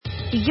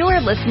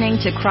You're listening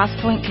to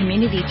Crosspoint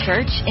Community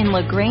Church in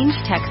Grange,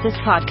 Texas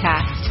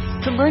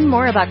podcast. To learn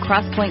more about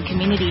Crosspoint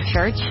Community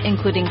Church,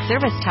 including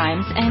service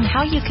times and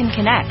how you can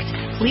connect,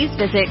 please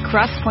visit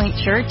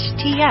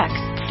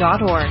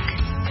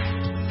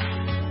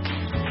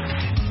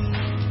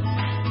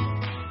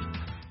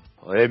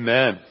crosspointchurchtx.org. Well,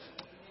 amen.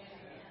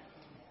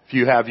 If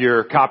you have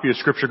your copy of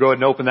Scripture, go ahead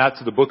and open that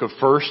to the book of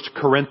 1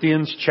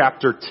 Corinthians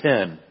chapter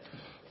 10.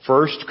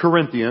 1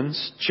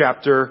 Corinthians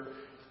chapter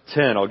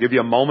 10. I'll give you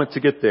a moment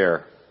to get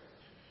there.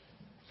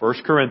 1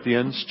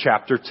 Corinthians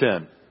chapter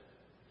 10.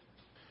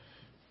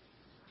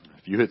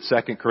 If you hit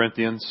 2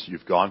 Corinthians,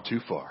 you've gone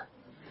too far.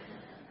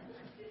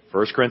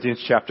 1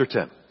 Corinthians chapter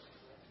 10. I'm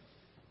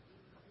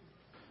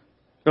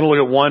going to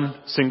look at one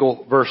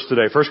single verse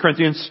today. 1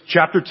 Corinthians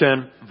chapter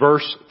 10,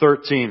 verse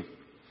 13. It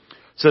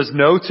says,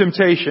 "No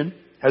temptation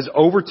has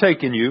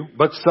overtaken you,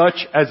 but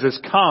such as is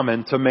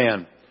common to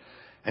man.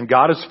 And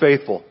God is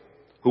faithful,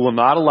 who will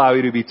not allow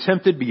you to be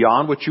tempted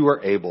beyond what you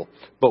are able,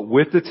 but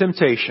with the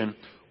temptation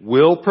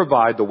will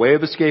provide the way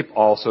of escape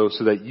also,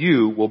 so that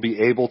you will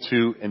be able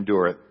to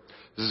endure it."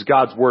 This is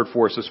God's word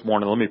for us this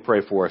morning. Let me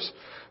pray for us.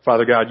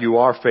 Father God, you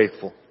are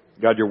faithful.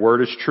 God, your word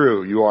is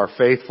true. You are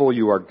faithful.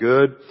 You are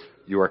good.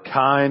 You are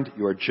kind.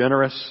 You are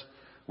generous.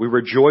 We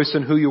rejoice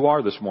in who you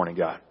are this morning,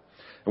 God.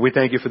 And we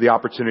thank you for the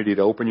opportunity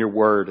to open your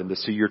word and to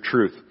see your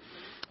truth.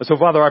 And so,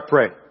 Father, I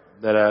pray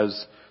that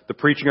as the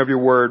preaching of your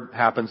word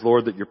happens,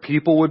 Lord, that your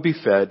people would be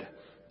fed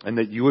and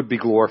that you would be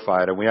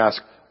glorified. And we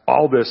ask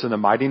all this in the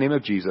mighty name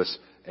of Jesus.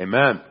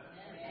 Amen.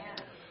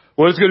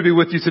 Well, it's good to be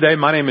with you today.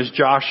 My name is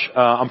Josh.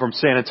 I'm from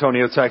San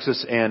Antonio,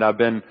 Texas, and I've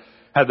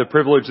had the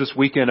privilege this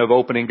weekend of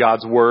opening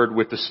God's Word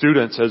with the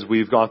students as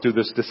we've gone through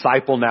this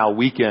Disciple Now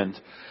weekend.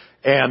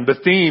 And the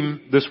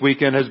theme this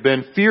weekend has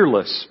been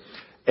fearless.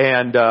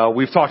 And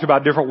we've talked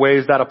about different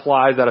ways that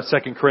applies out of 2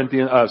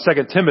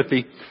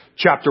 Timothy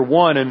chapter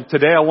 1. And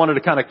today I wanted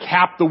to kind of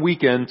cap the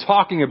weekend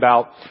talking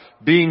about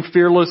being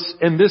fearless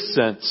in this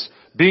sense.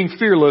 Being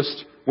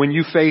fearless when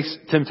you face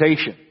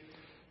temptation.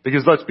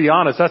 Because let's be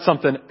honest, that's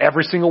something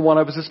every single one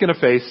of us is going to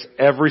face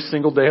every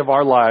single day of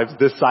our lives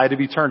this side of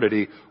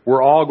eternity.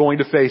 We're all going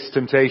to face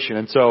temptation.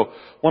 And so I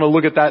want to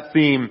look at that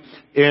theme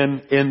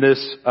in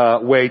this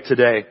way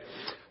today.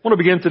 I want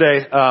to begin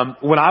today.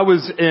 When I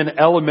was in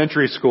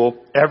elementary school,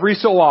 every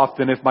so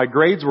often, if my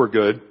grades were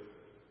good,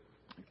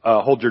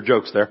 hold your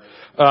jokes there.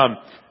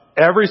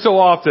 Every so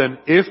often,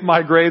 if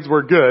my grades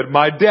were good,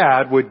 my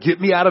dad would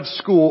get me out of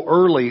school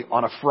early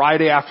on a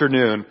Friday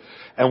afternoon,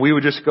 and we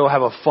would just go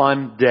have a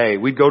fun day.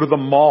 We'd go to the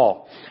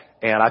mall,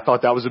 and I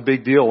thought that was a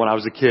big deal when I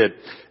was a kid.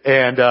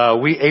 And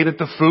we ate at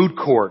the food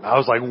court. I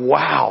was like,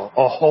 wow,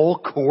 a whole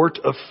court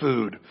of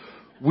food.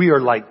 We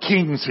are like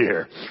kings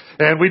here.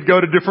 And we'd go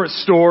to different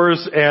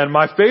stores, and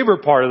my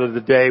favorite part of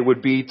the day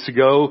would be to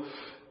go,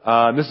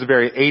 this is a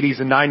very 80s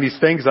and 90s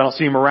thing because I don't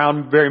see them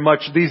around very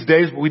much these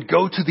days, but we'd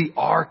go to the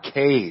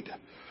arcade.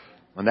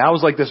 And that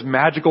was like this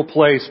magical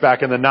place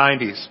back in the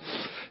 90s.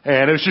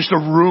 And it was just a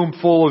room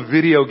full of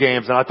video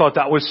games, and I thought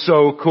that was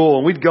so cool.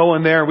 And we'd go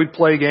in there and we'd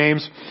play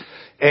games.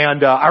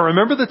 And I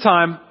remember the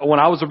time when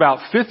I was about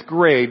 5th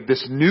grade,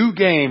 this new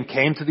game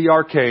came to the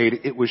arcade.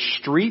 It was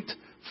Street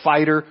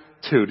Fighter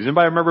 2. Does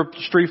anybody remember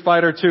Street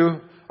Fighter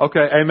 2?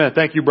 Okay, amen.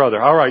 Thank you,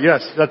 brother. All right,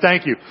 yes,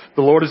 thank you.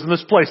 The Lord is in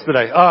this place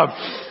today.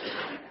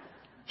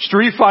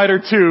 Street Fighter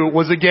 2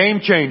 was a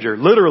game changer,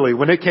 literally,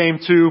 when it came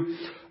to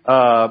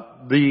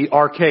the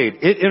arcade.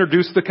 It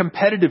introduced the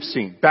competitive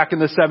scene. Back in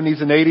the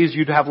 70s and 80s,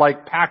 you'd have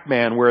like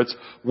Pac-Man, where it's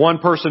one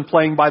person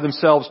playing by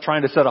themselves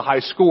trying to set a high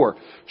score.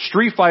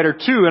 Street Fighter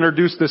 2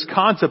 introduced this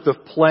concept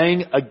of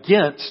playing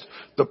against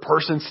the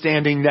person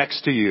standing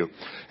next to you.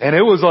 And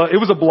it was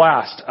a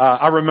blast.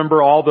 I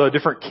remember all the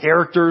different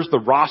characters, the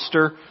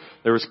roster.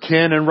 There was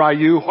Ken and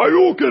Ryu,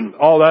 Hadouken,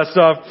 all that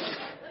stuff.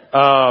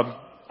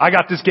 I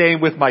got this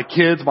game with my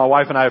kids. My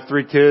wife and I have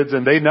 3 kids,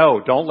 and they know,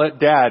 don't let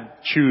dad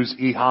choose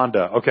E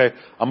Honda, okay?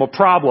 I'm a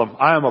problem.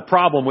 I am a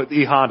problem with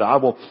E Honda. I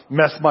will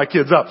mess my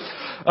kids up.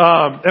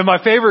 And my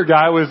favorite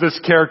guy was this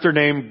character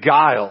named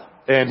Guile.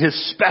 And his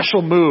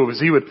special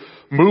moves, he would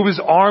move his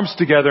arms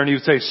together and he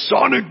would say,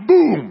 "Sonic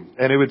Boom!"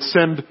 And it would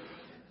send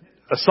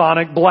a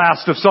sonic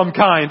blast of some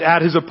kind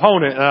at his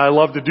opponent. And I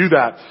love to do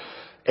that.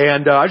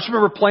 And I just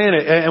remember playing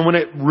it, and when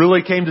it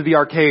really came to the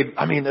arcade,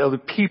 I mean, the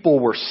people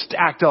were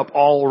stacked up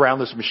all around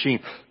this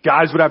machine.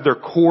 Guys would have their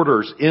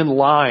quarters in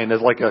line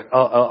as like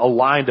a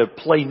line to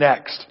play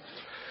next.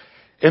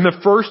 In the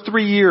first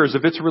 3 years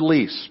of its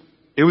release,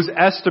 it was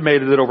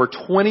estimated that over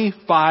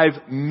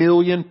 25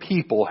 million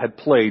people had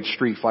played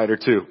Street Fighter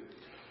 2.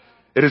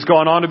 It has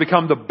gone on to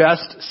become the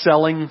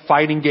best-selling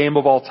fighting game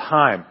of all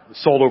time. It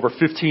sold over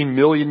 15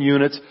 million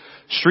units.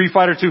 Street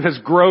Fighter 2 has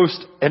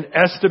grossed an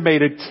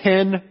estimated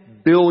 $10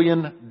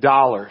 billion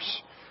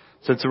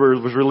since it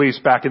was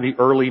released back in the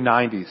early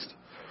 90s.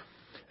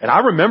 And I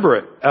remember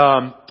it.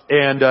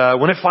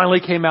 When it finally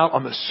came out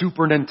on the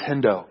Super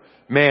Nintendo,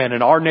 man,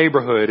 in our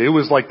neighborhood, it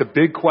was like the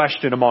big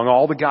question among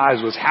all the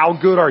guys was, how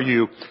good are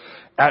you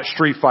at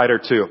Street Fighter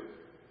 2?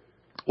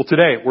 Well,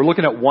 today we're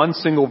looking at one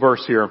single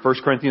verse here in 1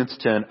 Corinthians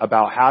 10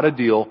 about how to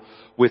deal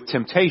with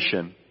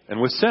temptation and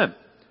with sin.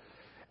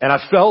 And I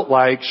felt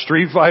like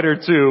Street Fighter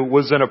 2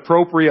 was an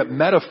appropriate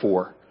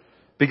metaphor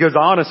because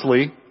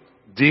honestly,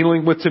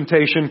 dealing with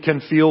temptation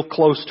can feel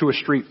close to a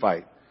street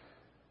fight,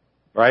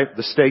 right?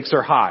 The stakes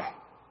are high.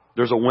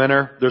 There's a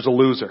winner, there's a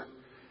loser.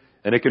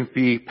 And it can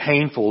be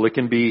painful. It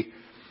can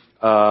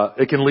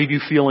leave you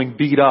feeling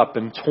beat up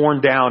and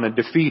torn down and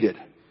defeated.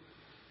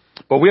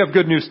 But we have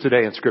good news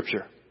today in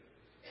Scripture.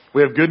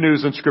 We have good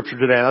news in Scripture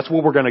today, and that's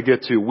what we're going to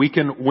get to. We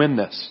can win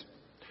this.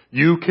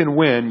 You can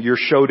win your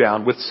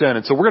showdown with sin.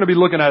 And so we're going to be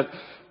looking at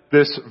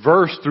this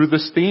verse through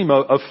this theme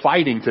of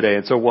fighting today.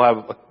 And so we'll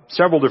have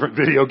several different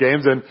video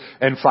games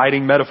and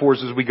fighting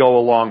metaphors as we go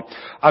along.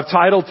 I've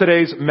titled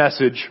today's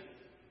message,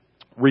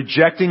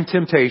 Rejecting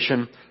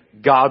Temptation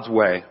God's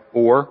Way,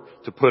 or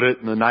to put it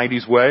in the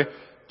 90s way,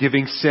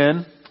 giving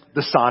sin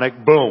the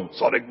sonic boom.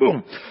 Sonic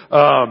boom.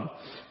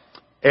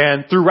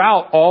 And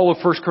throughout all of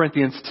 1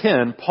 Corinthians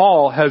 10,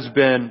 Paul has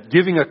been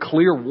giving a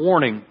clear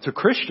warning to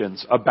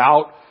Christians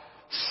about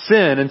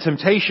sin and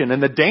temptation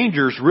and the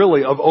dangers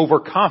really of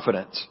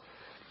overconfidence.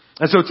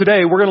 And so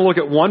today we're going to look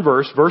at one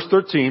verse, verse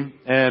 13,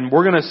 and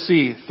we're going to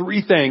see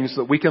three things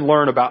that we can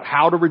learn about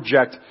how to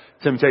reject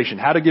temptation,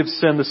 how to give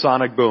sin the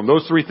sonic boom.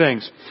 Those three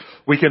things.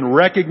 We can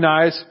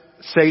recognize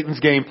Satan's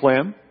game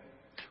plan,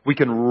 we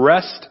can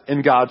rest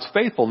in God's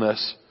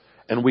faithfulness,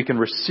 and we can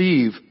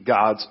receive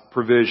God's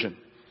provision.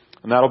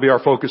 And that'll be our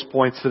focus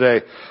points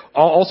today.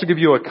 I'll also give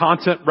you a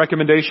content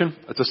recommendation.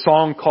 It's a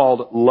song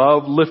called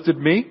Love Lifted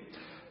Me.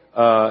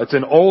 It's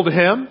an old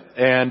hymn,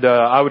 and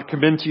I would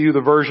commend to you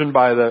the version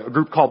by a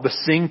group called the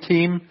Sing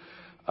Team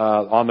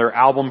on their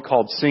album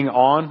called Sing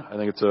On. I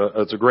think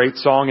it's a great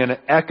song, and it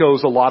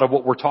echoes a lot of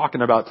what we're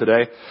talking about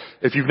today.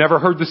 If you've never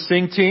heard the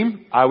Sing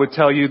Team, I would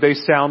tell you they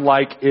sound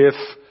like if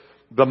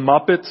the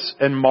Muppets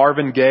and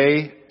Marvin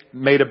Gaye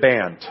made a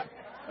band.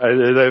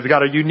 They've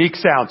got a unique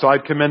sound, so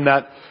I'd commend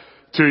that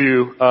to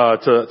you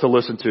to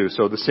listen to.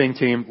 So the Sing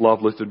Team,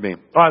 Love Lifted Me.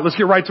 All right, let's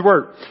get right to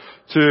work.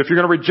 So if you're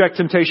going to reject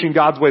temptation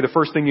God's way, the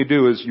first thing you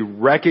do is you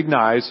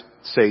recognize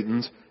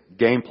Satan's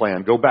game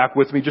plan. Go back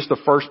with me just the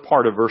first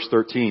part of verse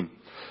 13. It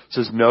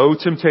says, no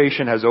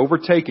temptation has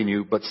overtaken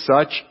you, but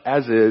such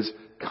as is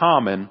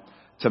common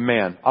to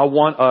man. I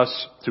want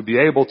us to be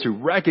able to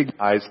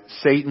recognize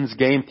Satan's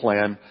game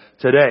plan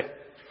today.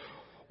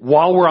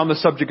 While we're on the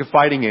subject of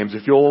fighting games,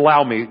 if you'll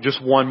allow me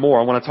just one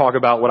more, I want to talk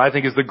about what I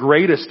think is the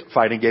greatest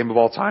fighting game of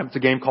all time. It's a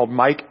game called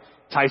Mike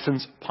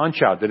Tyson's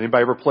Punch-Out. Did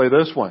anybody ever play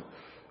this one?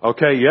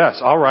 Okay,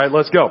 yes. All right,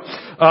 let's go.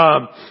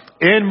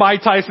 In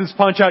Mike Tyson's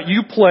Punch-Out,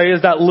 you play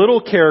as that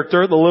little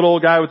character, the little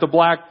guy with the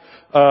black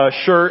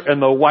shirt and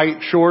the white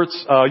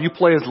shorts. You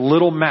play as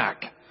Little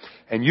Mac.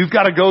 And you've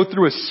got to go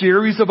through a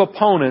series of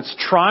opponents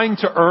trying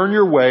to earn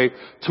your way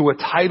to a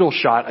title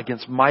shot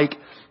against Mike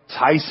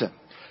Tyson.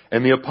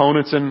 And the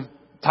opponents in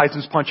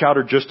Tyson's Punch-Out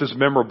are just as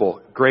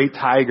memorable. Great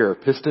Tiger,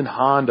 Piston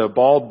Honda,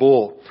 Bald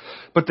Bull.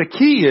 But the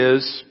key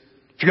is,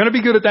 if you're going to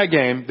be good at that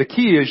game, the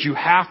key is you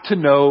have to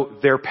know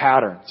their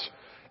patterns.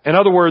 In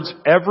other words,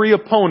 every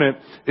opponent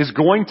is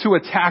going to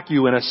attack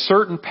you in a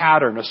certain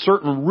pattern, a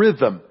certain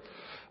rhythm.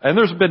 And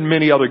there's been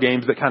many other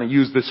games that kind of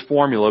use this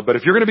formula. But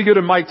if you're going to be good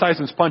at Mike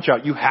Tyson's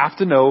Punch-Out, you have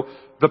to know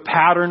the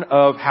pattern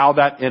of how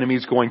that enemy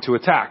is going to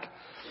attack.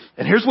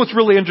 And here's what's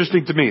really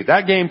interesting to me.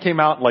 That game came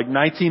out in like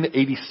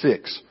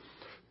 1986.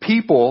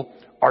 People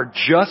are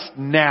just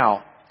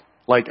now,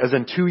 like as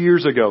in 2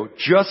 years ago,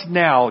 just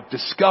now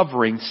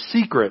discovering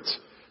secrets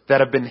that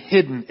have been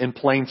hidden in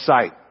plain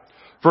sight.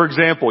 For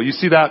example, you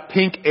see that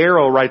pink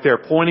arrow right there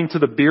pointing to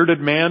the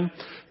bearded man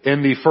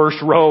in the first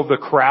row of the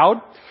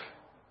crowd?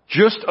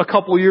 Just a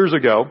couple years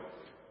ago,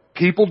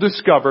 people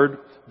discovered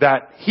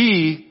that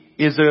he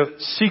is a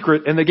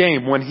secret in the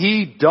game. When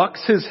he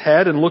ducks his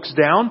head and looks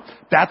down,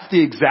 that's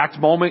the exact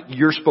moment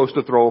you're supposed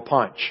to throw a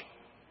punch.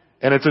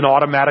 And it's an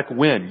automatic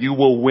win. You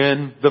will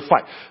win the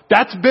fight.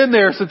 That's been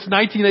there since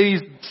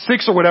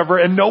 1986 or whatever,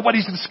 and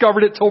nobody's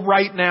discovered it till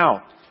right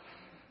now.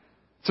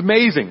 It's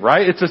amazing,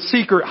 right? It's a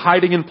secret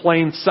hiding in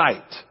plain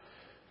sight.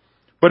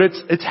 But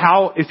it's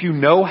how, if you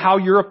know how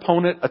your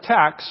opponent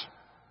attacks,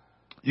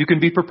 you can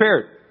be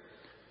prepared.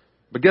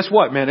 But guess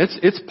what, man?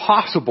 It's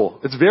possible.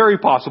 It's very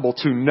possible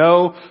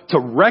to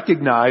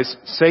recognize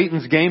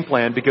Satan's game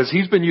plan because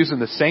he's been using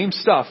the same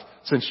stuff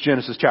since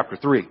Genesis chapter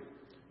 3.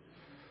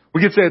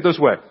 We could say it this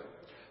way.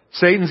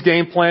 Satan's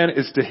game plan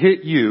is to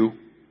hit you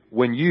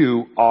when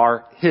you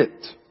are hit.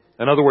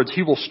 In other words,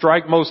 he will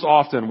strike most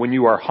often when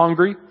you are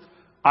hungry,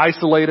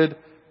 isolated,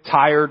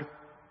 tired,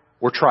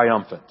 or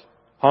triumphant.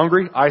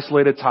 Hungry,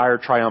 isolated,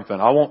 tired,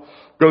 triumphant. I'll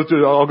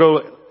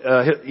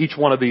hit each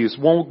one of these.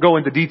 Won't go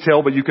into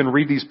detail, but you can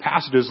read these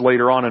passages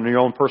later on in your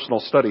own personal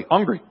study.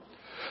 Hungry.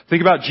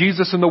 Think about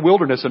Jesus in the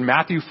wilderness in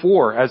Matthew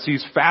 4 as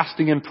he's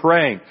fasting and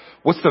praying.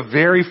 What's the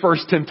very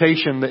first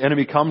temptation the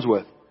enemy comes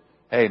with?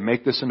 Hey,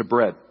 make this into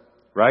bread.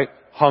 Right?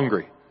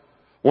 Hungry.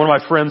 One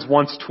of my friends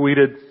once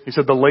tweeted, he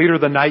said, the later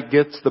the night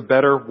gets, the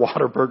better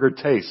Whataburger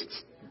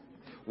tastes.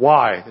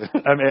 Why?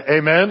 I mean,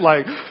 amen?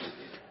 Like,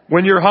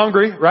 when you're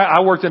hungry, right? I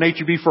worked in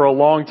H-E-B for a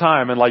long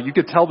time, and like, you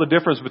could tell the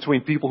difference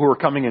between people who were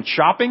coming in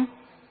shopping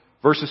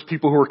versus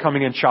people who are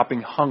coming in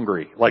shopping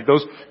hungry. Like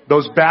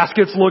those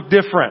baskets look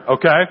different,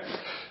 okay?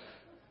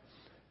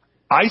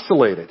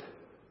 Isolated.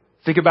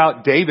 Think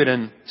about David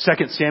in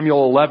 2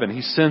 Samuel 11.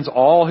 He sends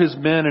all his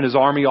men and his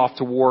army off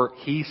to war.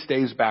 He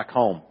stays back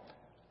home.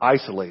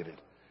 Isolated.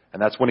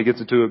 And that's when he gets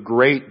into a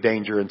great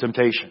danger and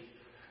temptation.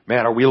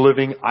 Man, are we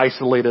living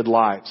isolated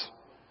lives?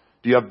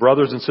 Do you have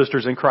brothers and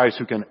sisters in Christ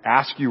who can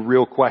ask you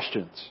real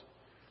questions?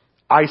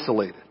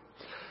 Isolated.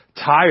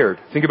 Tired.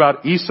 Think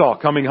about Esau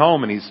coming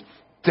home and he's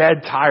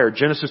dead tired.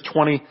 Genesis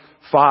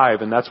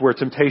 25, and that's where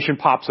temptation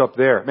pops up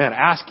there. Man,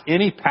 ask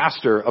any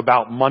pastor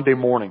about Monday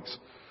mornings.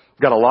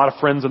 I've got a lot of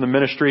friends in the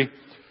ministry.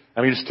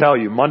 Let me just tell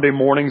you, Monday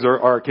mornings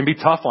can be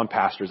tough on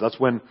pastors. That's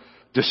when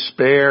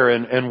despair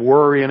and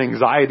worry and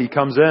anxiety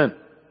comes in.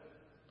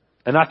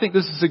 And I think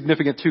this is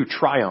significant too,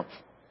 triumph.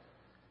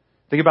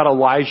 Think about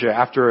Elijah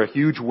after a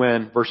huge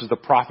win versus the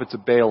prophets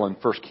of Baal in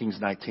 1 Kings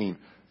 19.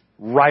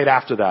 Right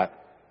after that,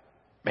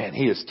 man,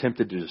 he is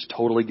tempted to just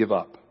totally give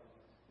up.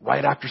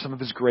 Right after some of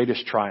his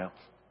greatest triumph.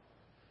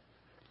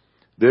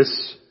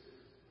 This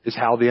is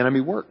how the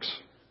enemy works.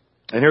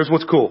 And here's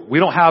what's cool. We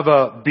don't have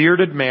a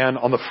bearded man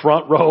on the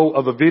front row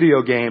of a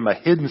video game, a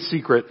hidden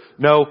secret.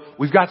 No,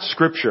 we've got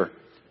Scripture.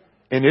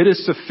 And it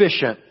is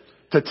sufficient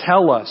to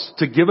tell us,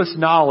 to give us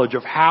knowledge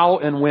of how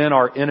and when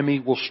our enemy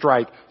will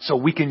strike so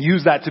we can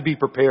use that to be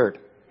prepared.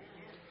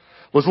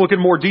 Let's look in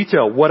more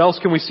detail. What else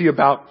can we see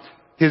about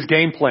his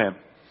game plan?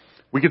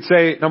 We could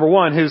say, number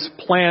one, his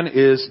plan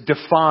is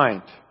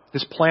defined.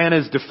 His plan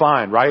is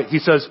defined, right? He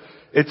says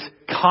it's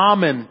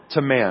common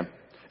to man.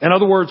 In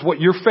other words, what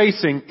you're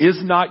facing is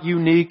not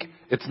unique.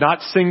 It's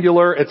not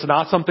singular. It's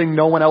not something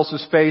no one else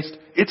has faced.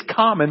 It's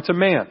common to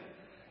man.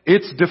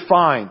 It's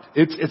defined.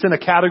 It's in a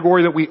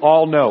category that we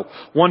all know.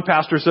 One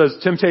pastor says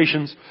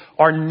temptations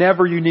are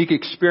never unique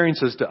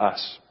experiences to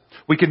us.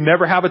 We can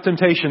never have a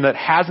temptation that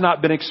has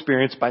not been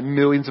experienced by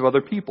millions of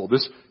other people.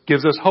 This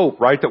gives us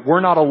hope, right? That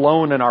we're not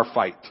alone in our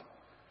fight.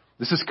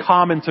 This is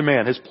common to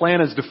man. His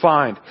plan is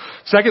defined.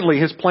 Secondly,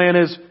 his plan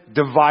is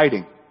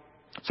dividing.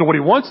 So what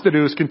he wants to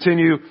do is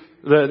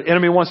the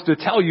enemy wants to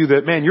tell you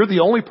that, man, you're the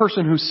only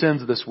person who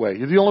sins this way.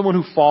 You're the only one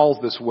who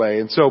falls this way.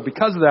 And so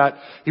because of that,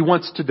 he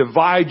wants to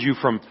divide you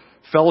from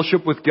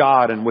fellowship with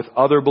God and with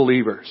other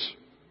believers.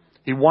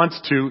 He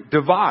wants to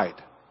divide.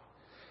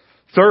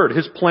 Third,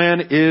 his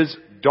plan is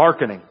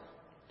darkening.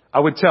 I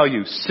would tell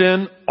you,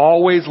 sin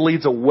always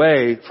leads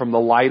away from the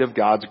light of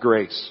God's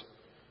grace.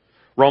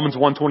 Romans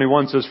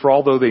 1:21 says, for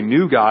although they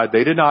knew God,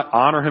 they did not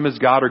honor him as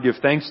God or give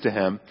thanks to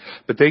him,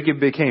 but they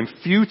became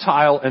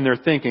futile in their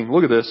thinking.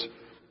 Look at this.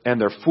 And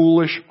their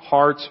foolish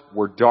hearts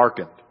were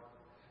darkened.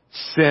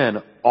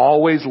 Sin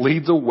always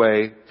leads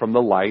away from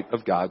the light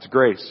of God's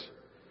grace.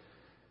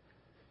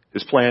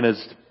 His plan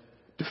is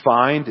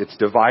defined, it's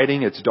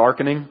dividing, it's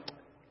darkening.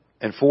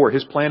 And four,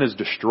 his plan is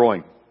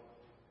destroying.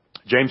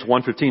 James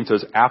 1:15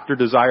 says, after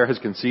desire has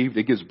conceived,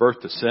 it gives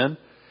birth to sin.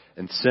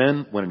 And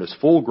sin, when it is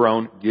full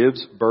grown,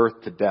 gives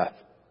birth to death.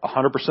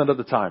 100% of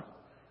the time.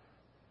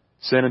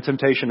 Sin and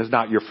temptation is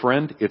not your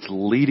friend. It's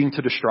leading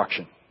to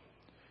destruction.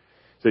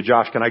 Say,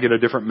 Josh, can I get a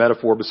different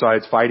metaphor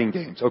besides fighting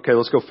games? Okay,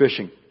 let's go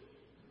fishing.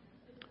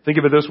 Think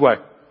of it this way.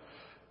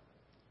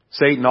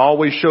 Satan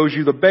always shows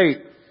you the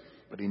bait,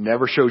 but he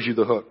never shows you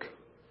the hook.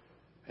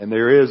 And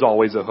there is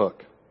always a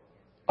hook.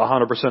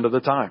 100% of the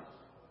time.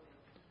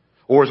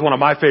 Or as one of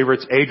my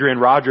favorites, Adrian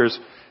Rogers,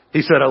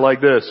 he said it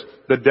like this.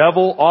 The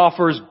devil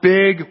offers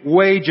big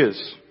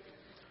wages,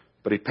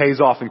 but he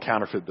pays off in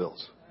counterfeit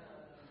bills.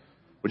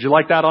 Would you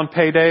like that on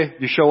payday?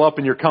 You show up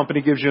and your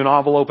company gives you an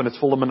envelope and it's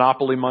full of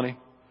Monopoly money?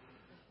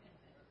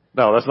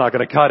 No, that's not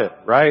going to cut it,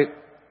 right?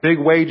 Big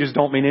wages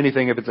don't mean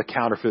anything if it's a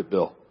counterfeit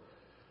bill.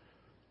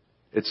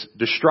 It's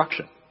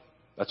destruction.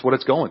 That's what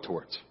it's going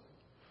towards.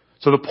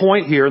 So the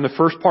point here in the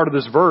first part of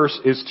this verse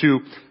is to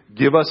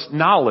give us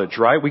knowledge,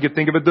 right? We could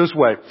think of it this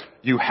way.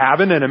 You have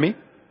an enemy.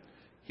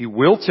 He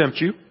will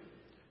tempt you.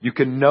 You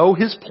can know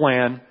his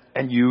plan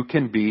and you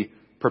can be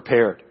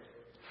prepared.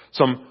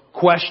 Some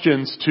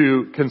questions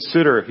to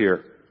consider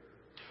here.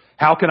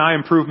 How can I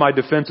improve my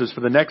defenses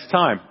for the next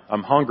time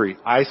I'm hungry,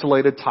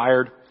 isolated,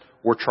 tired,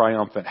 or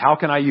triumphant? How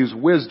can I use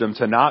wisdom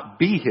to not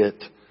be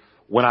hit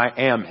when I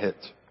am hit?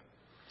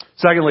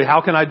 Secondly,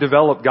 how can I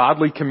develop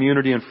godly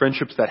community and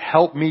friendships that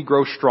help me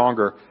grow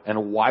stronger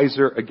and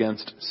wiser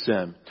against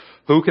sin?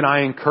 Who can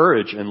I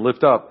encourage and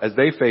lift up as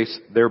they face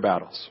their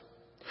battles?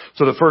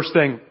 So the first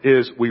thing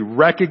is we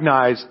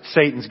recognize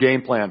Satan's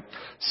game plan.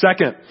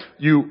 Second,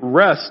 you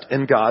rest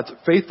in God's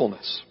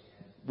faithfulness.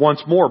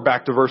 Once more,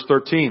 back to verse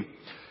 13. It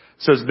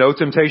says, no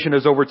temptation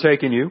has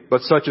overtaken you,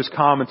 but such is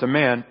common to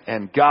man,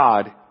 and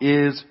God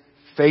is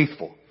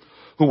faithful,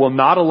 who will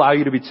not allow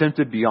you to be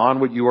tempted beyond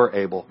what you are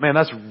able. Man,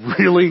 that's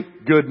really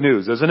good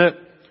news, isn't it?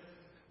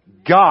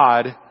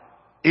 God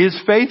is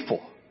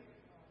faithful.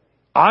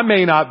 I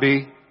may not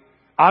be.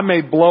 I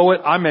may blow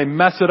it. I may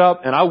mess it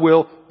up, and I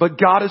will, but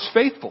God is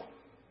faithful.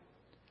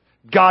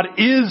 God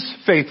is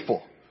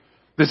faithful.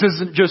 This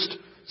isn't just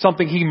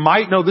something he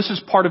might know. This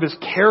is part of his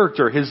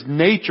character, his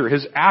nature,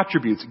 his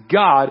attributes.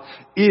 God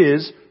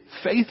is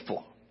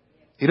faithful.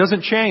 He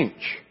doesn't change.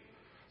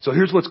 So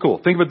here's what's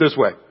cool. Think of it this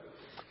way.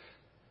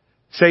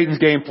 Satan's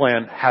game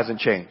plan hasn't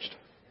changed.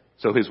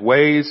 So his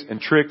ways and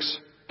tricks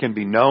can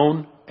be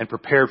known and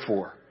prepared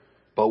for.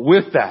 But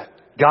with that,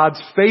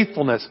 God's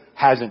faithfulness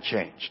hasn't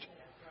changed.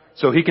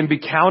 So he can be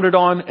counted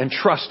on and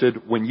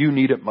trusted when you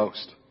need it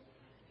most.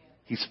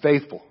 He's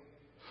faithful.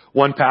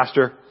 One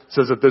pastor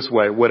says it this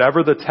way: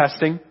 whatever the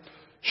testing,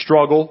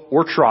 struggle,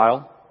 or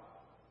trial,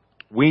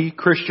 we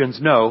Christians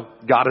know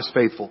God is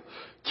faithful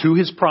to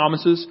his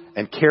promises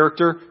and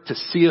character to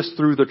see us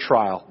through the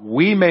trial.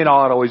 We may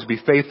not always be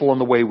faithful in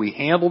the way we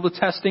handle the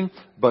testing,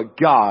 but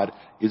God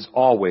is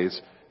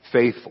always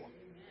faithful.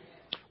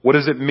 What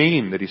does it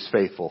mean that he's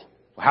faithful?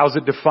 How is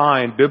it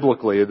defined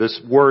biblically?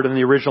 This word in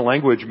the original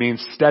language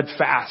means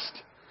steadfast.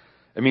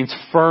 It means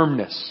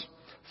firmness,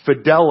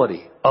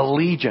 fidelity,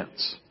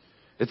 allegiance.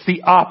 It's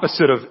the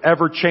opposite of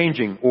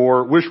ever-changing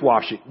or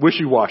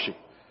wishy-washy.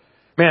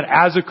 Man,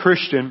 as a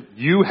Christian,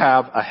 you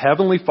have a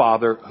heavenly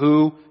Father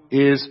who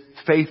is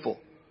faithful,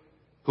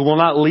 who will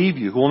not leave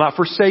you, who will not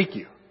forsake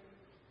you.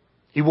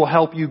 He will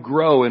help you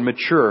grow and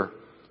mature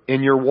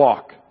in your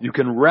walk. You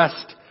can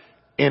rest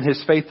in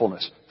his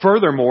faithfulness.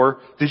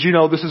 Furthermore, did you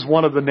know this is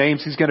one of the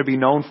names he's going to be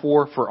known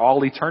for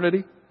all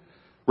eternity?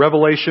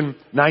 Revelation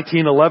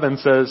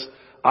 19:11 says,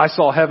 I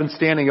saw heaven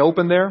standing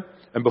open there,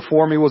 and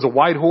before me was a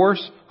white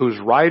horse whose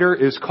rider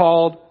is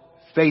called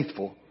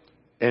Faithful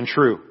and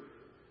True.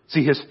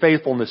 See, his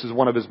faithfulness is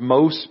one of his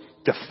most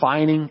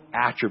defining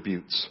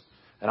attributes.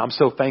 And I'm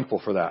so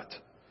thankful for that.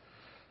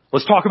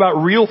 Let's talk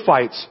about real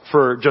fights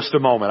for just a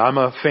moment. I'm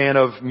a fan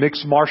of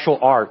mixed martial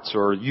arts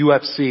or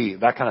UFC,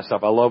 that kind of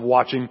stuff. I love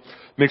watching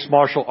mixed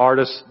martial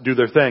artists do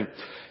their thing.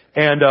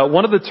 And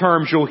one of the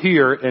terms you'll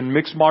hear in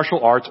mixed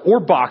martial arts or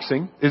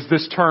boxing is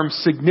this term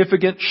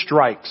significant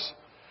strikes.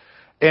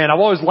 And I've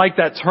always liked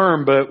that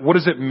term, but what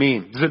does it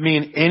mean? Does it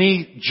mean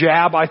any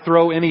jab I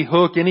throw, any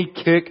hook, any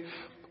kick?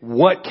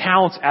 What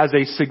counts as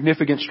a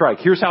significant strike?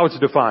 Here's how it's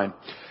defined.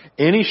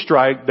 Any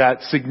strike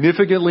that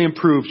significantly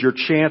improves your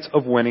chance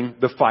of winning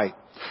the fight.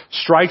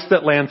 Strikes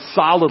that land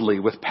solidly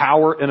with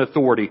power and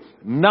authority,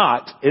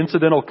 not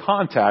incidental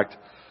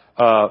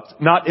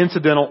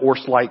or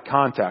slight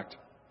contact.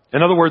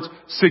 In other words,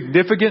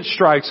 significant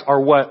strikes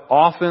are what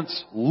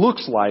offense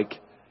looks like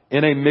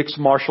in a mixed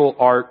martial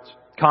arts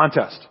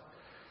contest.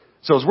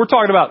 So as we're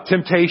talking about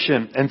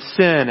temptation and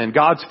sin and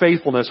God's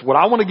faithfulness, what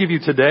I want to give you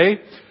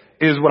today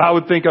is what I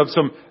would think of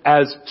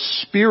as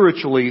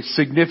spiritually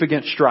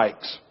significant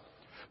strikes.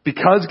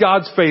 Because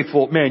God's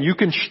faithful, man, you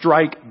can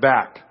strike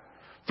back.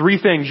 Three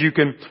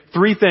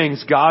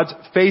things God's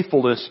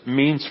faithfulness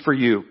means for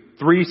you.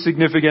 Three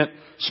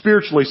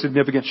spiritually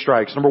significant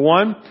strikes. Number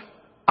one,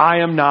 I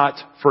am not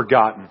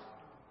forgotten.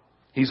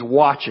 He's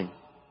watching.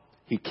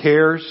 He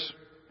cares.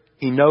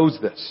 He knows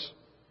this.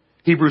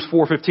 Hebrews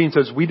 4:15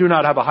 says, we do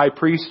not have a high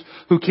priest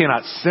who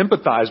cannot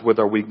sympathize with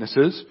our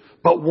weaknesses,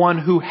 but one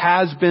who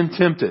has been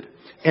tempted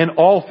in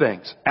all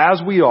things,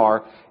 as we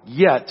are,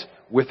 yet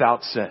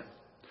without sin.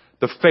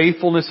 The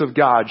faithfulness of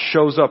God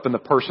shows up in the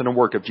person and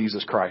work of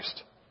Jesus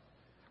Christ.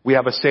 We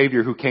have a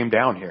Savior who came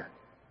down here,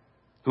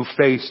 who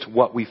faced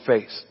what we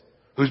faced,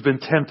 who's been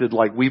tempted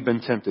like we've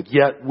been tempted,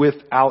 yet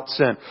without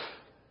sin.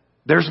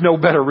 There's no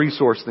better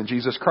resource than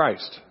Jesus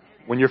Christ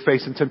when you're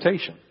facing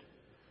temptation.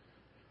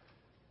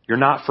 You're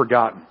not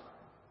forgotten.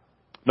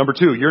 Number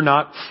two, you're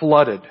not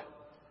flooded.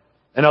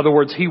 In other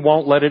words, He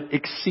won't let it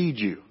exceed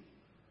you.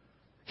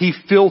 He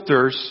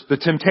filters the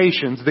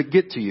temptations that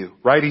get to you,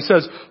 right?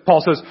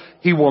 Paul says,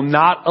 He will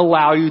not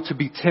allow you to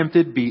be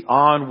tempted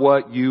beyond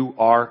what you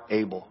are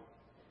able.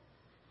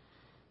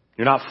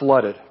 You're not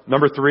flooded.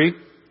 Number three,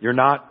 you're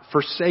not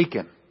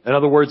forsaken. In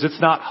other words,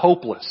 it's not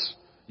hopeless.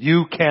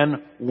 You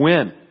can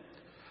win.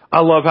 I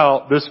love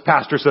how this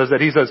pastor says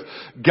that. He says,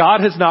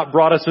 God has not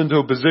brought us into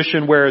a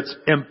position where it's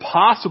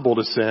impossible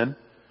to sin,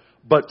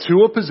 but to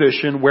a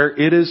position where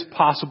it is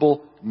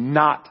possible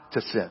not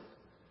to sin.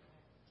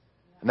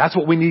 And that's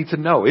what we need to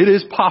know. It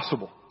is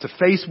possible to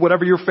face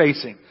whatever you're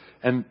facing.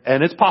 And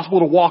it's possible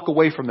to walk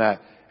away from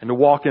that and to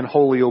walk in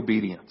holy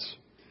obedience.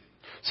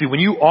 See, when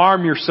you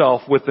arm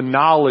yourself with the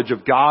knowledge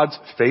of God's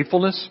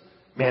faithfulness,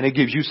 man, it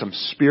gives you some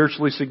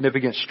spiritually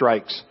significant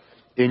strikes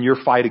in your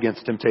fight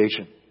against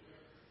temptation.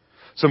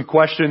 Some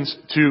questions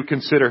to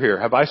consider here.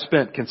 Have I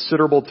spent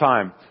considerable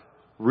time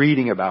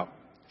reading about,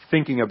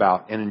 thinking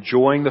about, and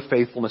enjoying the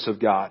faithfulness of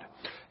God?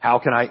 How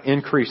can I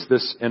increase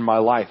this in my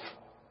life?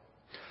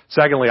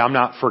 Secondly, I'm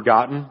not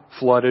forgotten,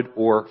 flooded,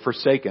 or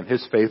forsaken.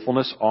 His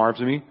faithfulness arms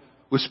me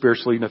with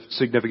spiritually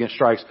significant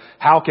strikes.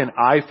 How can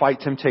I fight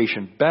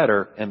temptation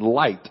better in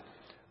light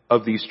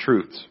of these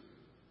truths?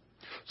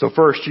 So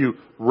first, you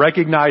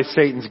recognize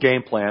Satan's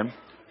game plan.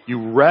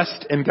 You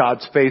rest in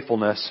God's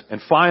faithfulness.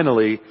 And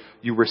finally,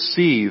 you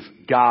receive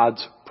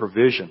God's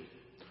provision.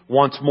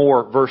 Once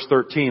more, verse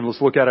 13. Let's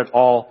look at it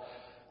all,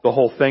 the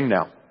whole thing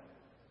now.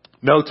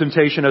 No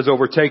temptation has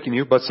overtaken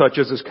you, but such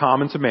as is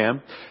common to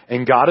man.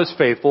 And God is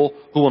faithful,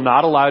 who will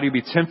not allow you to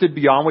be tempted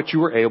beyond what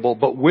you are able,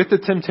 but with the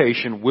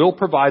temptation will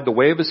provide the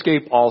way of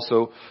escape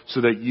also,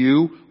 so that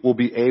you will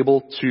be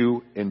able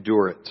to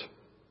endure it.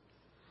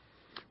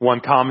 One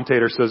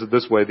commentator says it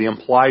this way: the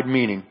implied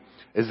meaning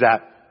is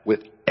that with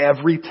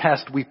every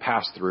test we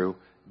pass through,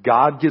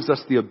 God gives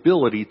us the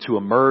ability to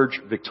emerge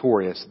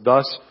victorious.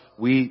 Thus,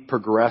 we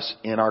progress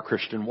in our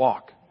Christian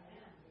walk.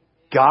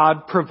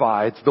 God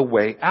provides the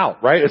way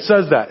out, right? It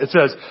says that. It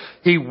says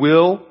He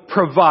will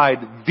provide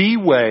the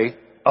way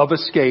of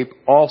escape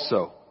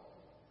also.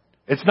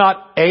 It's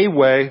not a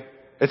way.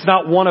 It's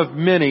not one of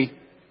many.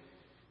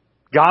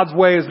 God's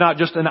way is not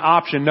just an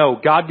option.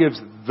 No, God gives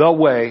the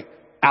way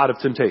out of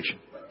temptation.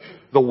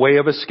 The way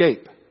of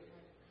escape.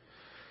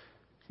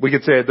 We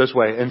could say it this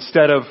way: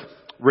 instead of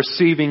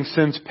receiving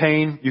sin's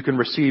pain, you can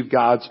receive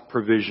God's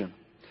provision.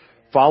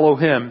 Follow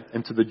Him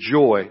into the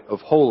joy of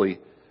holy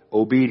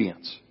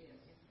obedience.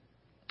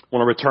 I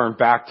want to return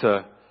back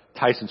to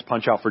Tyson's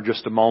Punch-Out for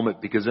just a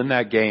moment, because in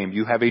that game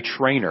you have a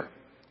trainer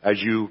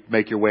as you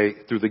make your way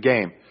through the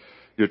game.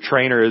 Your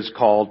trainer is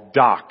called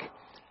Doc.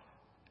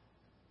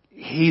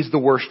 He's the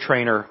worst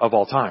trainer of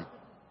all time.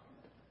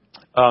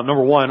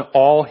 Number one,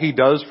 all he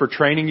does for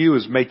training you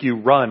is make you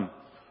run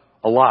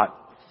a lot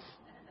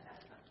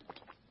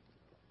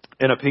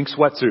in a pink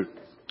sweatsuit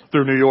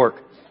through New York.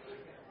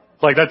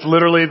 Like, that's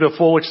literally the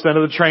full extent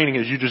of the training,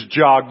 is you just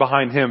jog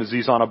behind him as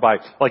he's on a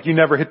bike. Like, you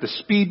never hit the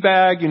speed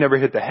bag, you never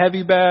hit the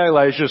heavy bag.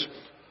 Like, it's just,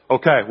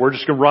 okay, we're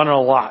just going to run a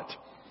lot.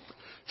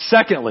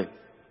 Secondly,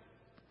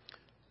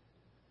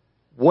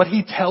 what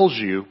he tells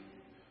you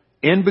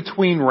in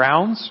between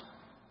rounds,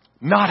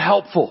 not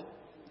helpful.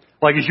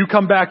 Like, as you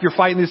come back, you're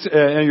fighting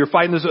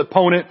this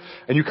opponent,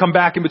 and you come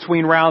back in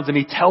between rounds, and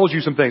he tells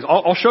you some things.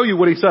 I'll show you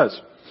what he says.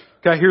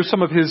 Okay, here's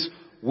some of his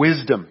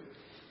wisdom.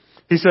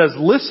 He says,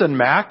 "Listen,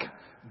 Mac,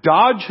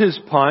 dodge his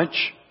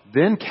punch,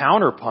 then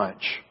counter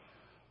punch."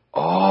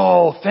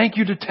 Oh, thank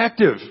you,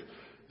 detective.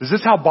 Is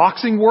this how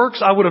boxing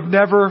works? I would have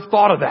never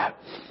thought of that.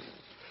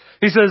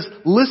 He says,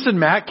 "Listen,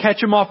 Mac,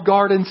 catch him off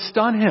guard and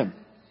stun him."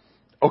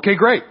 Okay,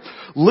 great.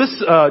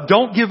 Listen,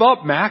 don't give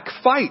up, Mac,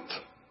 fight.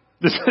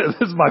 This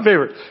is my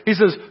favorite. He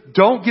says,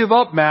 "Don't give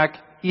up, Mac.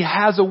 He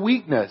has a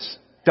weakness. ...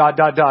 And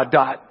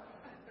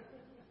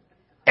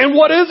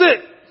what is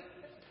it?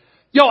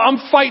 Yo, I'm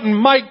fighting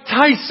Mike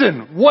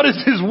Tyson. What is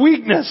his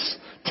weakness?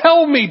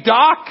 Tell me,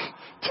 Doc.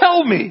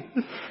 Tell me."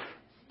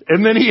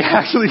 And then he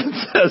actually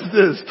says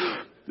this: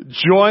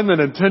 "Join the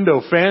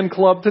Nintendo fan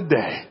club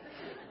today."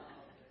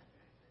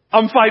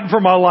 I'm fighting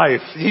for my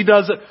life.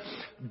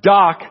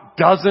 Doc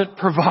doesn't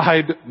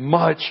provide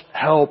much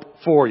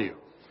help for you.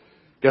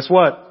 Guess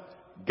what?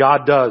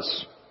 God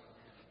does.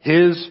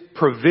 His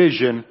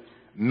provision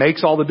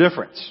makes all the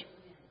difference.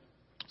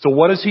 So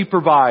what does He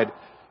provide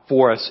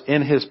for us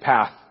in His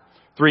path?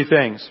 3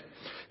 things.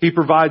 He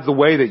provides the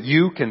way that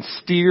you can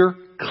steer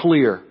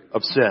clear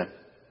of sin.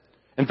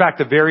 In fact,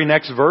 the very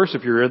next verse,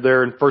 if you're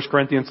there in 1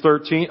 Corinthians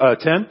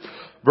 10,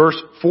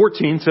 verse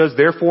 14 says,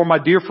 "Therefore, my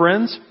dear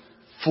friends,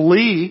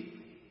 flee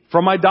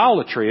from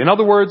idolatry." In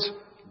other words,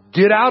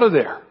 get out of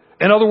there.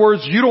 In other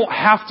words, you don't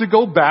have to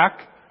go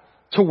back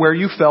to where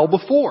you fell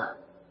before.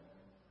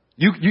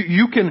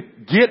 You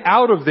can get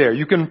out of there.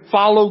 You can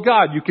follow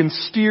God. You can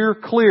steer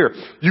clear.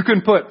 You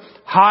can put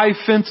high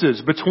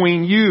fences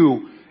between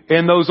you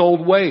and those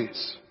old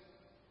ways.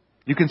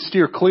 You can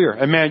steer clear.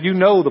 And man, you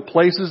know the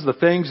places, the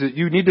things that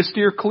you need to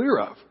steer clear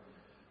of.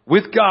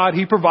 With God,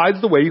 He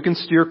provides the way you can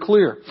steer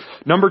clear.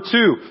 Number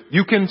 2,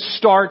 you can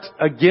start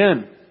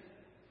again.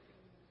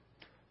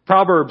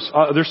 Proverbs,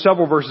 there's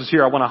several verses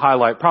here I want to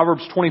highlight.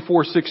 Proverbs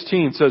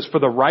 24:16 says, "For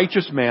the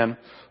righteous man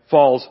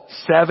falls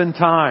 7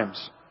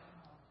 times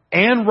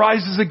and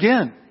rises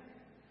again."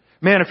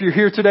 Man, if you're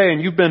here today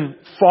and you've been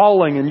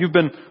falling and you've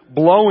been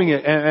blowing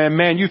it and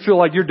man, you feel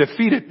like you're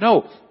defeated.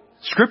 No,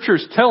 Scripture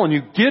is telling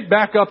you, get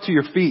back up to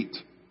your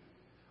feet.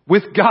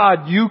 With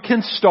God, you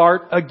can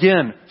start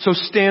again. So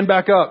stand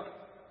back up.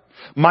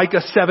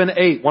 Micah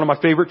 7:8, one of my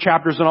favorite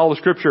chapters in all the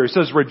Scripture. It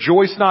says,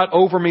 "Rejoice not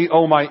over me,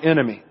 O my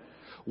enemy.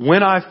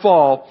 When I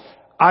fall,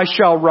 I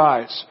shall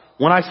rise.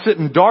 When I sit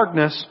in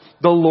darkness,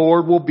 the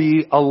Lord will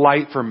be a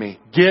light for me."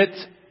 Get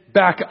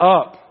back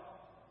up.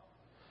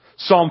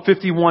 Psalm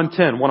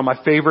 51:10, one of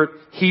my favorite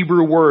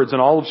Hebrew words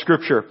in all of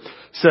Scripture,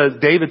 says,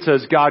 David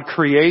says, "God,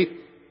 create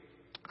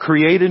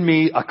in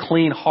me a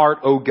clean heart,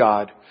 O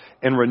God,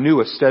 and renew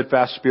a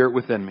steadfast spirit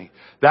within me."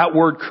 That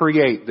word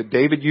create that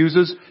David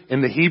uses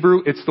in the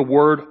Hebrew, it's the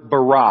word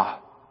bara.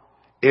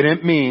 And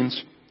it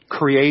means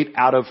create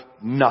out of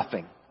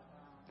nothing.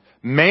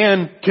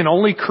 Man can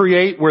only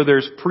create where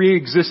there's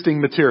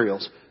pre-existing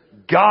materials.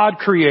 God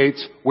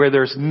creates where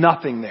there's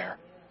nothing there.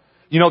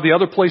 You know, the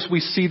other place we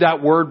see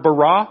that word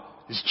bara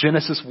is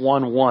Genesis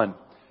 1:1.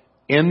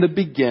 In the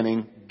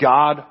beginning,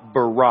 God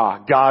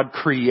bara. God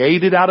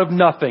created out of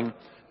nothing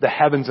the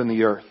heavens and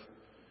the earth.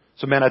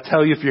 So man, I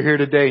tell you, if you're here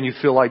today and you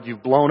feel like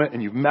you've blown it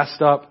and you've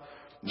messed up,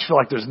 you feel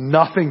like there's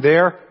nothing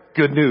there,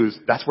 good news.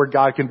 That's where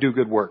God can do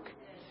good work.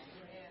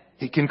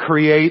 He can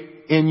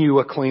create in you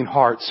a clean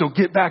heart. So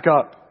get back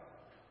up.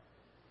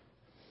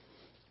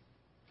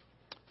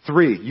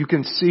 3, you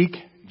can seek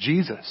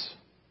Jesus.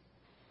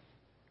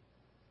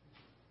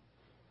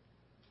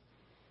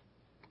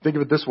 Think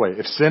of it this way.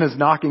 If sin is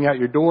knocking at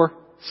your door,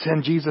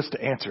 send Jesus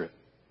to answer it.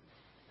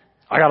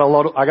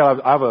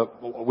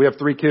 We have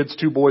 3 kids,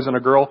 2 boys and a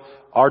girl.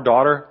 Our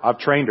daughter, I've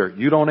trained her.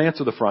 You don't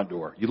answer the front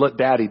door. You let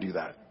daddy do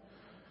that.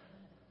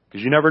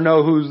 Because you never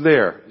know who's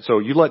there. So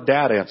you let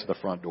dad answer the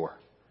front door.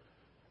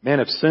 Man,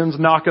 if sin's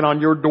knocking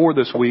on your door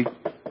this week,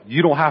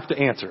 you don't have to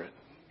answer it.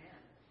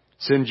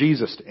 Send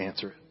Jesus to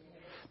answer it.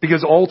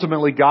 Because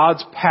ultimately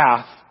God's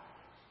path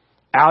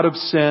out of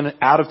sin,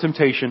 out of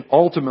temptation,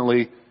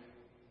 ultimately,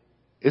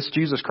 it's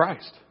Jesus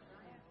Christ.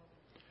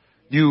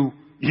 You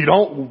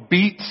don't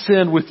beat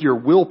sin with your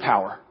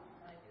willpower.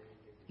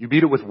 You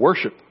beat it with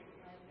worship.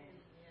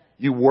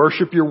 You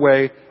worship your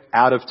way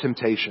out of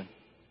temptation.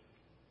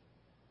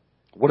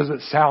 What does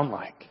it sound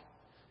like?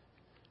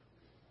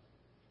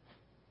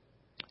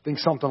 I think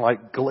something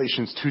like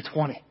Galatians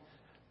 2:20.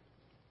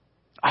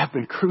 I have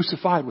been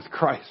crucified with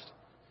Christ.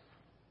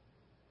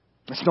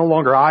 It's no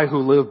longer I who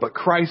live, but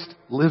Christ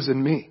lives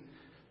in me.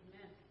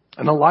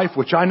 And the life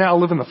which I now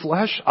live in the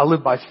flesh, I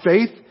live by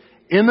faith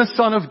in the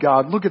Son of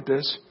God. Look at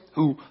this.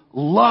 Who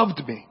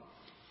loved me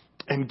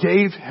and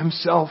gave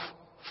himself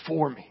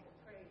for me.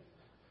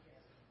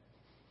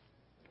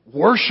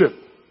 Worship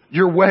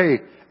your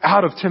way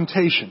out of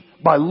temptation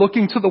by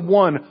looking to the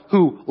one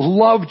who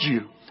loved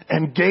you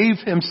and gave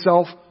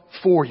himself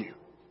for you.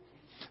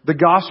 The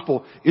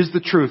gospel is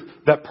the truth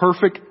that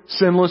perfect,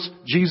 sinless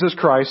Jesus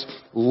Christ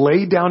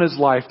laid down his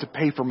life to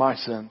pay for my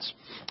sins.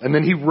 And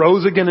then he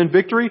rose again in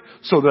victory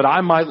so that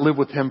I might live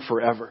with him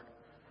forever.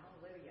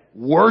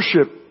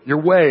 Worship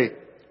your way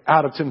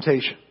out of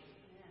temptation.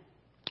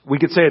 We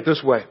could say it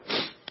this way.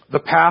 The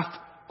path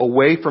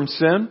away from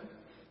sin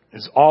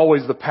is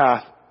always the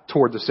path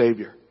toward the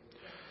Savior.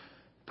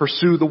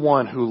 Pursue the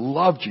one who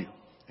loved you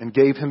and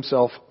gave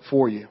himself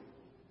for you.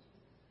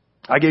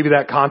 I gave you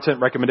that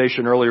content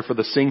recommendation earlier for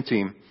the sing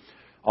team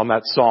on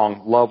that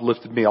song, Love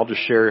Lifted Me. I'll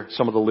just share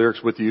some of the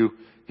lyrics with you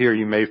here.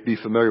 You may be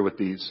familiar with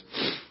these.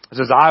 It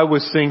says, I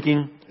was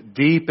sinking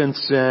deep in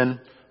sin,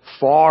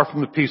 far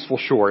from the peaceful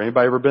shore.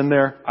 Anybody ever been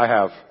there? I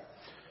have.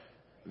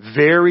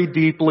 Very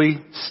deeply,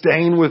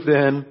 staying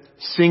within,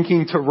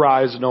 sinking to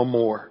rise no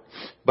more.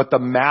 But the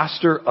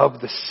master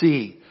of the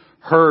sea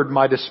heard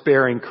my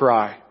despairing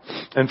cry,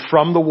 and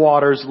from the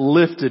waters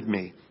lifted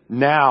me.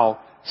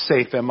 Now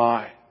safe am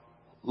I.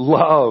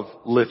 Love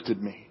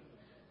lifted me.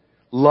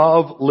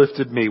 Love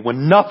lifted me.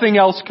 When nothing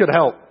else could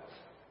help,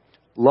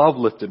 love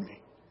lifted me.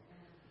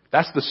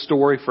 That's the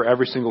story for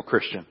every single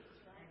Christian.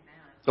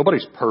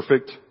 Nobody's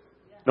perfect.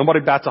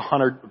 Nobody bats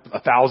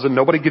 1,000.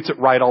 Nobody gets it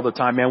right all the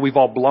time, man. We've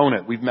all blown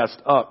it. We've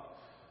messed up.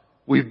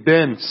 We've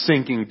been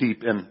sinking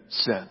deep in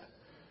sin.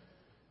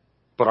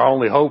 But our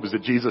only hope is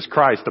that Jesus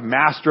Christ, the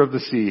master of the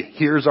sea,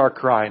 hears our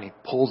cry and he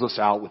pulls us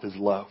out with his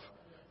love.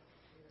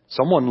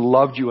 Someone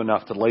loved you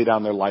enough to lay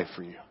down their life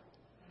for you.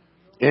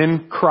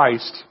 In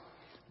Christ,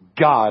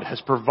 God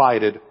has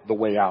provided the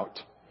way out.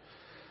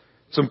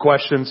 Some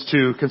questions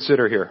to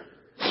consider here.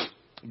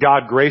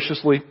 God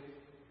graciously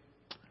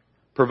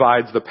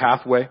provides the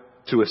pathway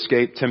to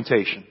escape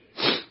temptation.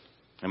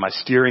 Am I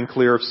steering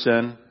clear of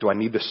sin? Do I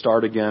need to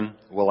start again?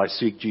 Will I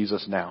seek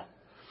Jesus now?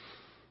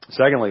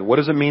 Secondly, what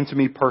does it mean to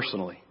me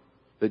personally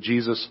that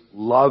Jesus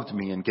loved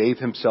me and gave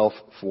himself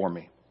for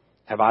me?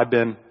 Have I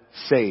been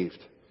saved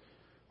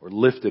or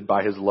lifted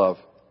by his love?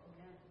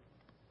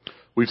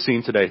 We've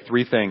seen today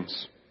 3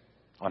 things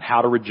on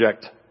how to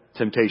reject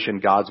temptation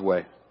God's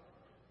way.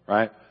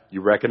 Right?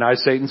 You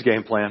recognize Satan's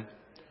game plan.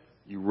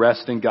 You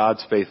rest in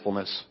God's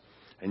faithfulness.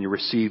 And you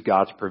receive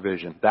God's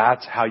provision.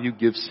 That's how you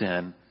give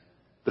sin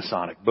the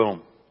sonic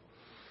boom.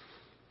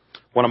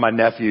 One of my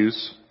nephews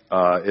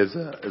is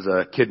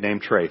a kid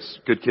named Trace.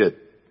 Good kid.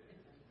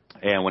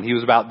 And when he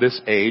was about this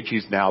age,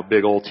 he's now a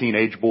big old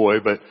teenage boy,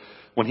 but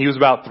when he was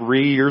about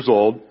 3 years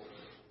old,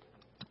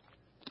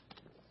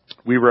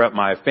 we were at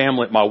my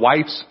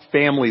wife's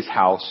family's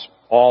house,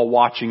 all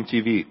watching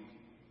TV.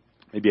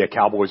 Maybe a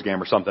Cowboys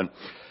game or something.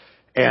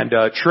 And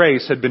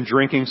Trace had been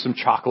drinking some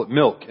chocolate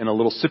milk in a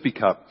little sippy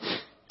cup.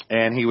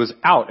 And he was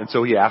out, and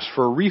so he asked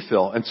for a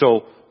refill. And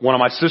so one of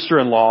my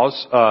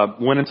sister-in-laws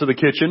went into the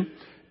kitchen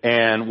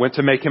and went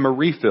to make him a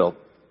refill.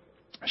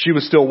 She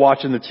was still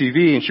watching the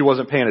TV, and she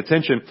wasn't paying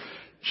attention.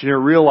 She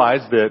didn't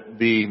realize that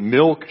the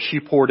milk she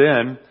poured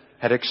in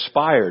had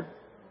expired.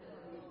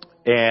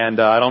 And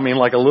I don't mean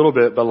like a little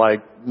bit, but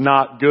like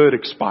not good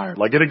expired.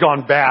 Like it had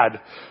gone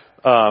bad,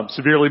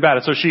 severely bad.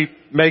 And so she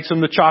makes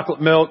him the chocolate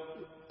milk,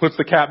 puts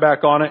the cap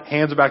back on it,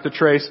 hands it back to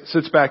Trace,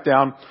 sits back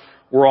down.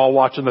 We're all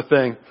watching the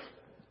thing.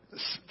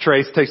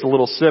 Trace takes a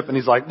little sip and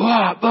he's like,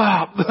 blah,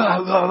 blah,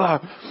 blah, blah,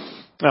 blah.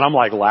 And I'm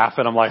like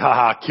laughing. I'm like,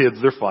 haha,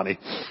 kids, they're funny.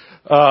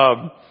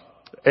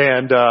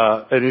 And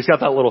he's got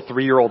that little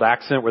 3-year-old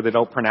accent where they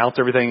don't pronounce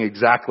everything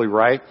exactly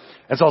right.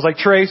 And so I was like,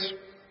 Trace,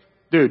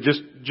 dude,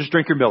 just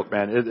drink your milk,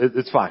 man.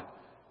 It's fine.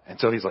 And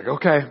so he's like,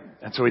 okay.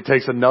 And so he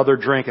takes another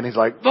drink and he's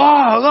like,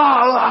 blah,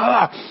 blah,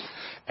 blah, blah.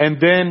 And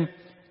then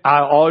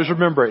I always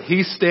remember it.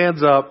 He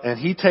stands up and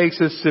he takes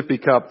his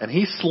sippy cup and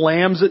he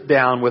slams it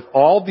down with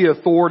all the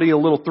authority a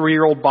little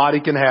 3-year-old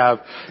body can have.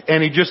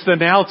 And he just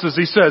announces,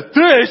 he says,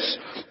 this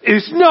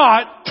is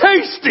not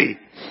tasty.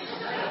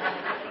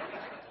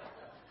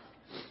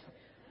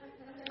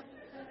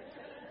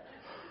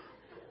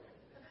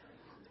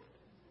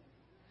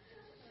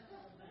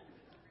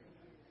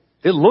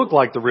 It looked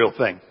like the real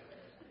thing.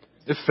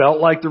 It felt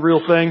like the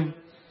real thing.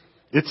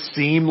 It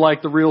seemed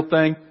like the real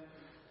thing.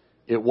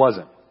 It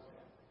wasn't.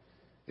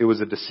 It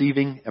was a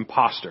deceiving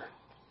imposter.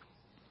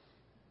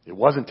 It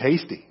wasn't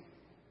tasty.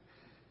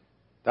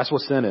 That's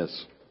what sin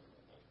is.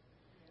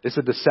 It's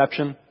a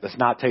deception that's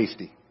not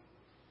tasty.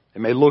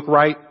 It may look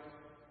right.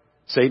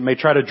 Satan may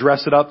try to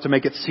dress it up to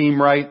make it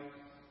seem right.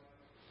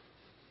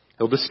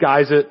 He'll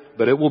disguise it,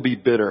 but it will be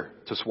bitter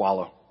to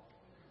swallow.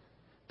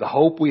 The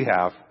hope we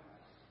have,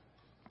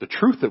 the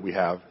truth that we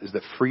have, is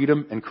that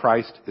freedom in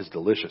Christ is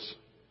delicious.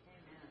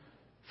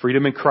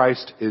 Freedom in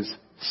Christ is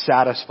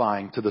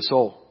satisfying to the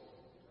soul.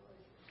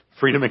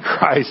 Freedom in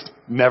Christ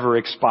never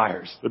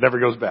expires. It never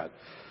goes bad.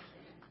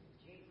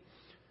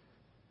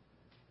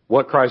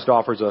 What Christ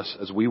offers us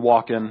as we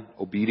walk in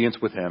obedience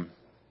with Him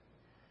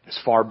is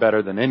far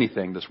better than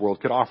anything this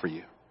world could offer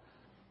you.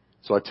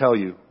 So I tell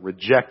you,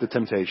 reject the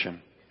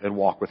temptation and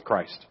walk with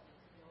Christ.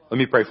 Let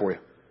me pray for you.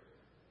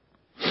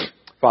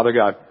 Father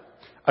God,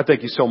 I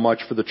thank you so much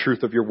for the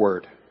truth of your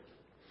word.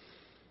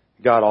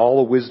 God,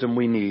 all the wisdom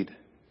we need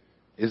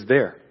is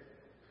there.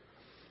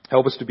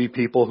 Help us to be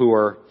people who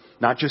are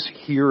not just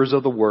hearers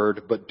of the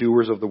word, but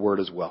doers of the word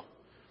as well.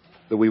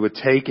 That we would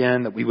take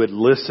in, that we would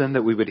listen,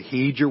 that we would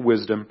heed your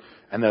wisdom,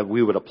 and that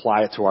we would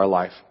apply it to our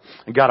life.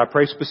 And God, I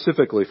pray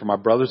specifically for my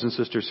brothers and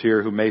sisters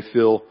here who may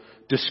feel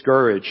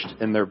discouraged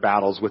in their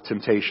battles with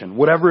temptation,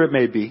 whatever it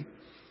may be.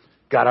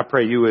 God, I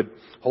pray you would,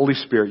 Holy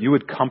Spirit, you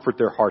would comfort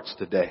their hearts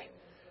today.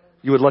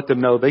 You would let them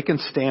know they can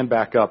stand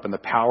back up in the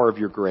power of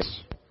your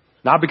grace.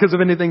 Not because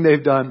of anything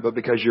they've done, but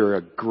because you're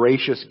a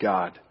gracious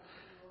God.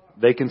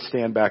 They can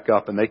stand back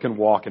up and they can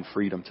walk in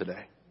freedom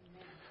today.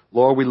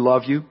 Lord, we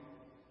love you.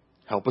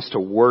 Help us to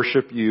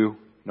worship you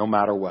no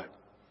matter what.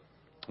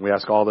 We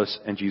ask all this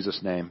in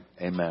Jesus' name.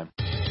 Amen.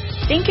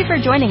 Thank you for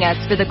joining us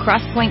for the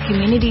Crosspoint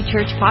Community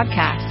Church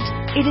podcast.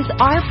 It is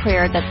our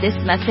prayer that this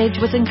message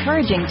was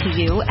encouraging to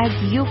you as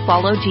you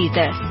follow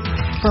Jesus.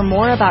 For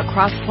more about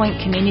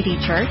Crosspoint Community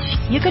Church,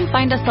 you can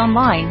find us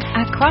online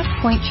at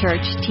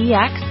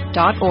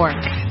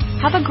crosspointchurchtx.org.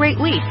 Have a great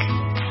week.